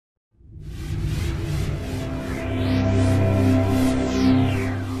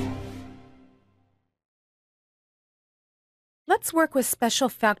let's work with special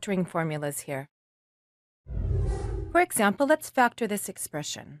factoring formulas here. For example, let's factor this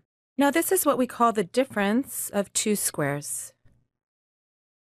expression. Now, this is what we call the difference of two squares.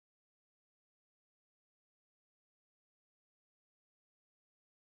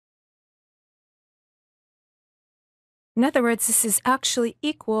 In other words, this is actually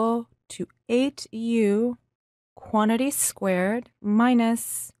equal to 8u quantity squared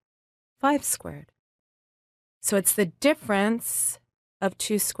minus 5 squared. So it's the difference of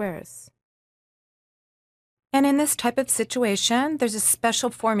two squares. And in this type of situation, there's a special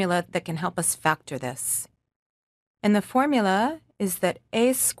formula that can help us factor this. And the formula is that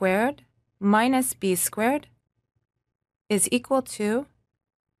a squared minus b squared is equal to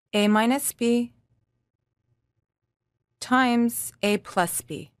a minus b times a plus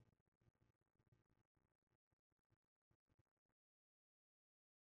b.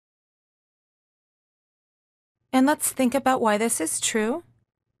 And let's think about why this is true.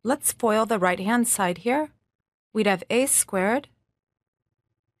 Let's FOIL the right-hand side here. We'd have a squared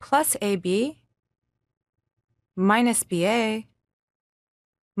plus ab minus ba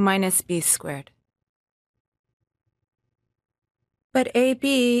minus b squared. But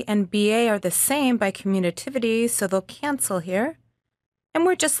AB and BA are the same by commutativity, so they'll cancel here. And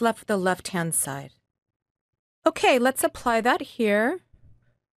we're just left with the left-hand side. Okay, let's apply that here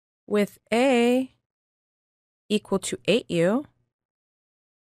with A equal to 8u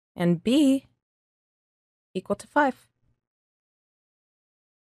and B equal to 5.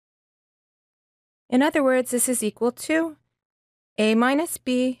 In other words, this is equal to A minus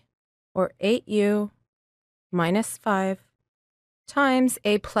B, or 8u minus 5, times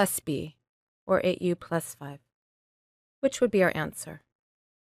A plus B, or 8u plus 5, which would be our answer.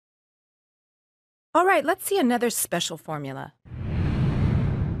 All right, let's see another special formula.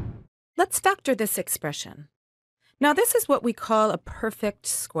 Let's factor this expression. Now, this is what we call a perfect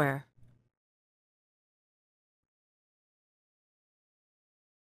square.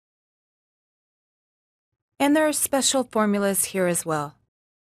 And there are special formulas here as well.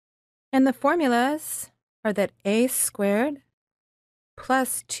 And the formulas are that a squared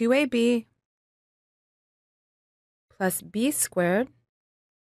plus 2ab plus b squared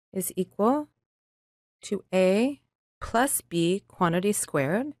is equal to a plus b quantity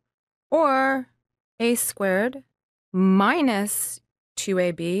squared, or a squared minus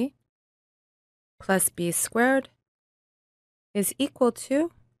 2ab plus b squared is equal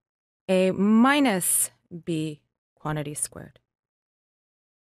to a minus b quantity squared.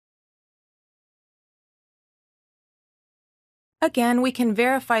 Again, we can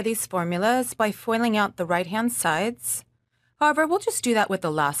verify these formulas by FOILing out the right-hand sides. However, we'll just do that with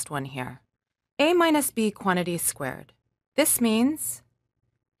the last one here. A minus b quantity squared. This means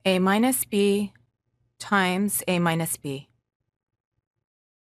a minus b times a minus b,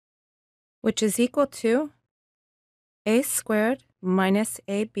 which is equal to a squared minus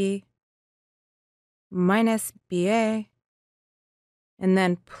ab minus ba, and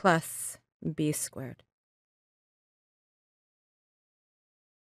then plus b squared.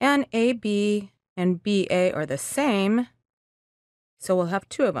 And ab and ba are the same, so we'll have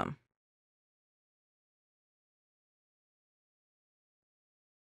two of them.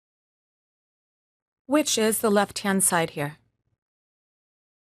 Which is the left-hand side here.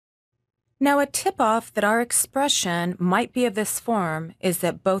 Now, a tip-off that our expression might be of this form is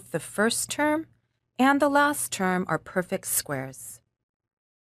that both the first term and the last term are perfect squares.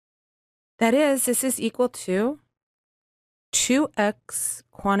 That is, this is equal to 2x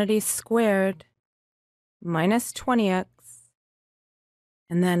quantity squared minus 20x,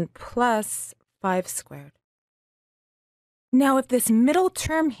 and then plus 5 squared. Now, if this middle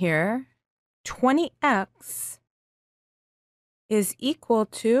term here, 20x, is equal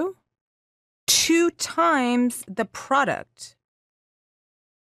to 2 times the product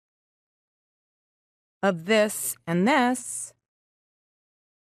of this and this,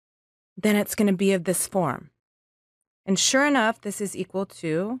 then it's going to be of this form. And sure enough, this is equal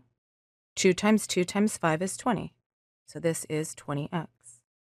to 2 times 2 times 5 is 20. So this is 20x.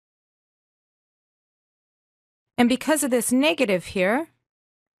 And because of this negative here,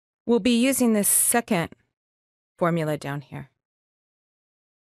 we'll be using this second formula down here.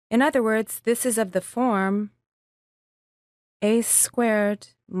 In other words, this is of the form a squared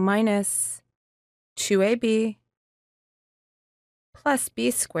minus 2ab plus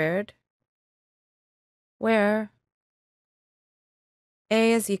b squared, where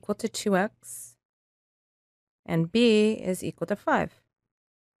a is equal to 2x and b is equal to 5.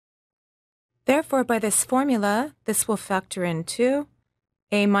 Therefore, by this formula, this will factor into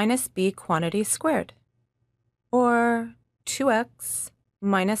a minus b quantity squared, or 2x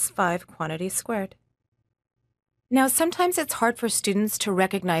minus 5 quantity squared. Now, sometimes it's hard for students to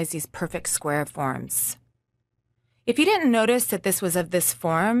recognize these perfect square forms. If you didn't notice that this was of this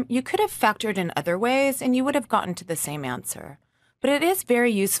form, you could have factored in other ways and you would have gotten to the same answer. But it is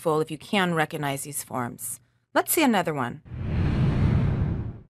very useful if you can recognize these forms. Let's see another one.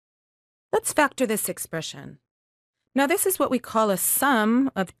 Let's factor this expression. Now, this is what we call a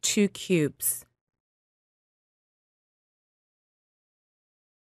sum of two cubes.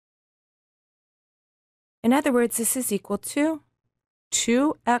 In other words, this is equal to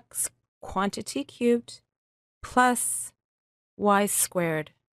 2x quantity cubed plus y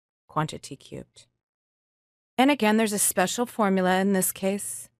squared quantity cubed. And again, there's a special formula in this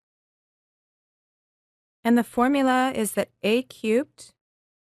case. And the formula is that a cubed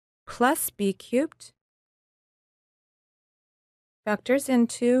plus b cubed factors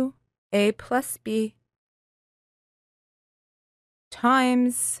into a plus b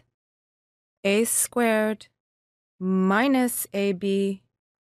times a squared minus ab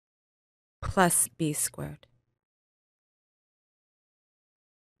plus b squared.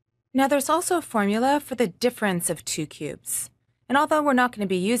 Now there's also a formula for the difference of two cubes. And although we're not going to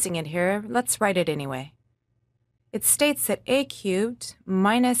be using it here, let's write it anyway. It states that a cubed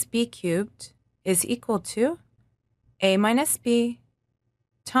minus b cubed is equal to a minus b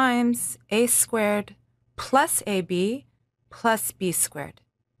times a squared plus ab plus b squared.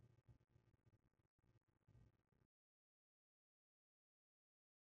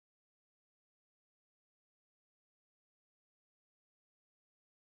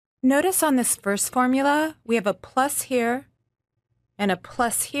 Notice on this first formula, we have a plus here and a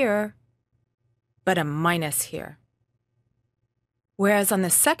plus here, but a minus here. Whereas on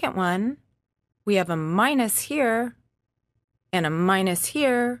the second one, we have a minus here and a minus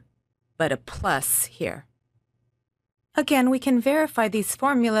here, but a plus here. Again, we can verify these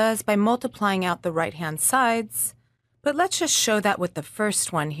formulas by multiplying out the right-hand sides, but let's just show that with the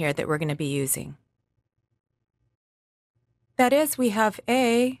first one here that we're going to be using. That is, we have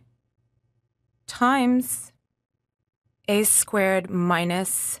a times a squared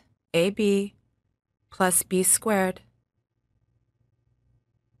minus ab plus b squared,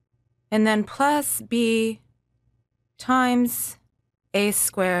 and then plus b times a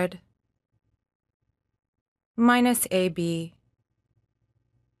squared minus ab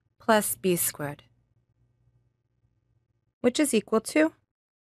plus b squared, which is equal to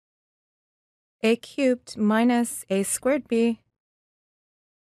a cubed minus a squared b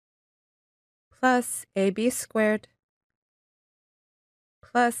plus ab squared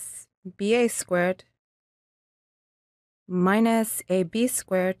plus ba squared minus ab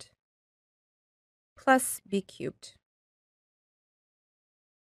squared plus b cubed.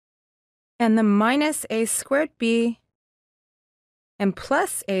 And the minus a squared b and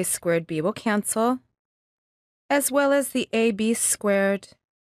plus a squared b will cancel, as well as the ab squared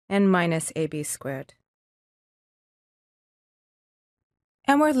and minus ab squared.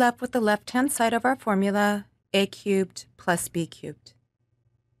 And we're left with the left-hand side of our formula, a cubed plus b cubed.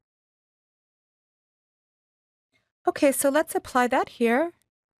 Okay, so let's apply that here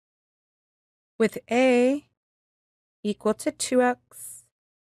with a equal to 2x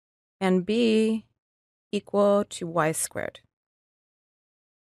and b equal to y squared.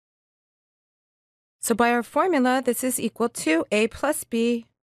 So by our formula, this is equal to a plus b,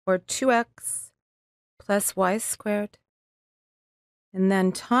 or 2x plus y squared, and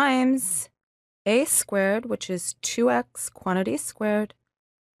then times a squared, which is 2x quantity squared,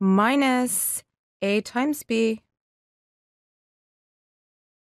 minus a times b,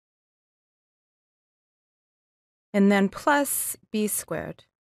 and then plus b squared,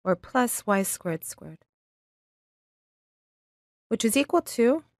 or plus y squared squared, which is equal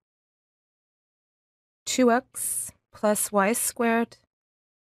to 2x plus y squared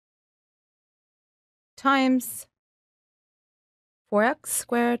times 4x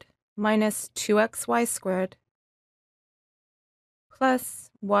squared minus 2xy squared plus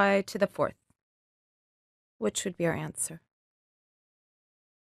y to the fourth, which would be our answer.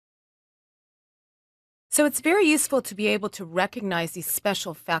 So it's very useful to be able to recognize these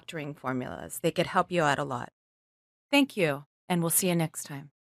special factoring formulas. They could help you out a lot. Thank you, and we'll see you next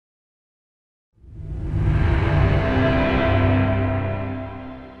time.